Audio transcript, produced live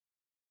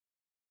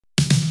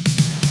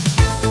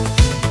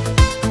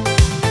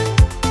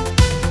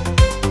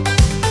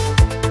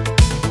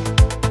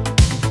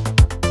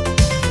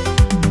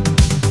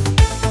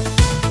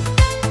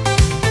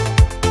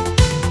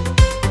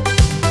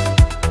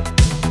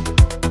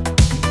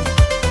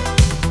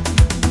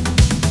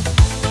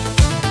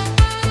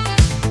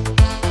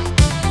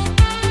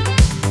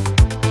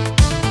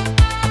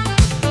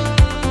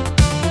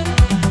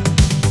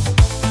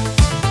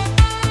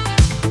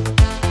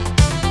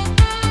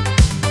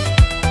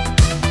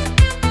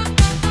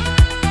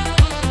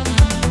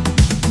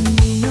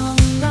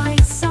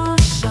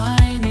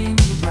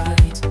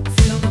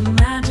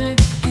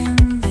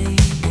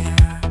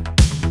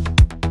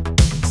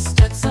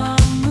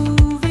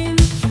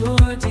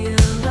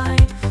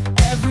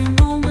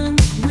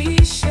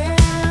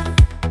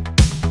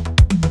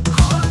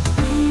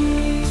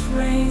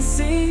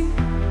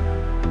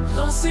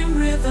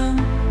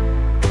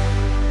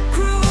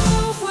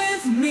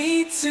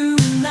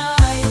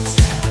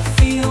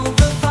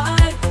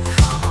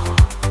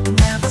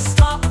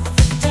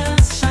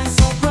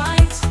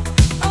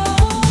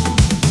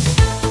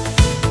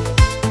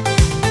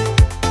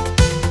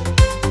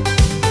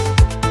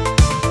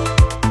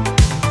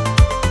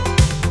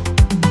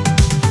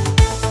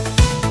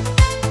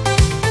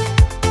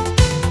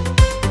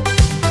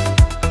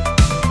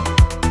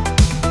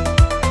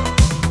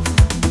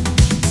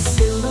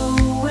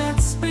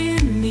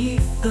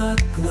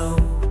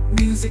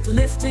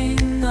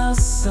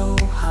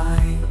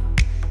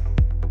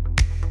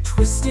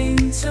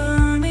Twisting,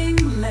 turning,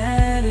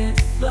 let it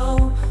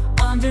flow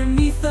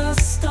underneath the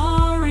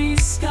starry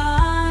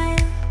sky.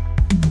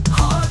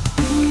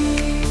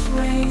 Heartbeat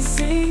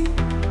racing,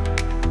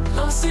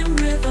 lost in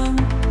rhythm.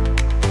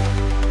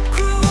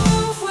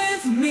 Groove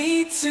with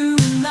me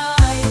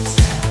tonight.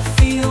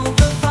 Feel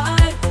the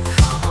vibe.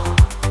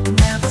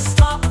 Never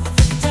stop,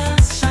 the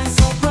dance shines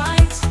so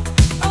bright.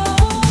 Oh.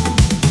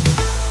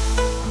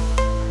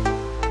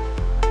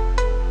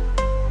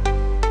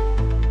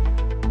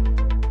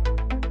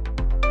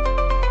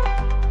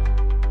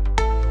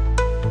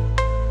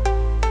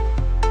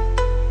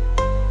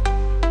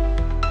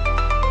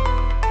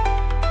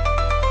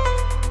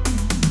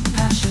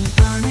 Passion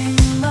burning,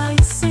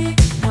 lights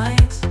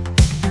ignite,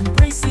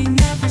 embracing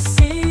every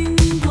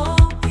single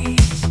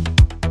beat.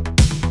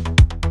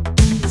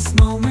 In this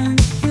moment,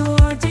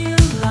 pure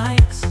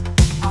delight,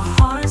 our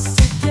hearts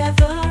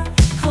together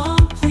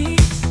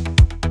complete.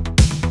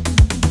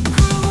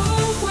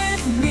 Groove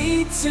with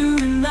me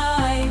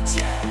tonight.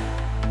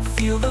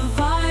 Feel the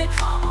vibe.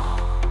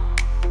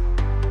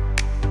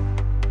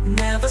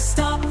 Never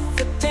stop,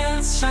 the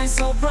dance shines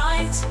so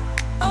bright.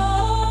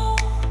 Oh.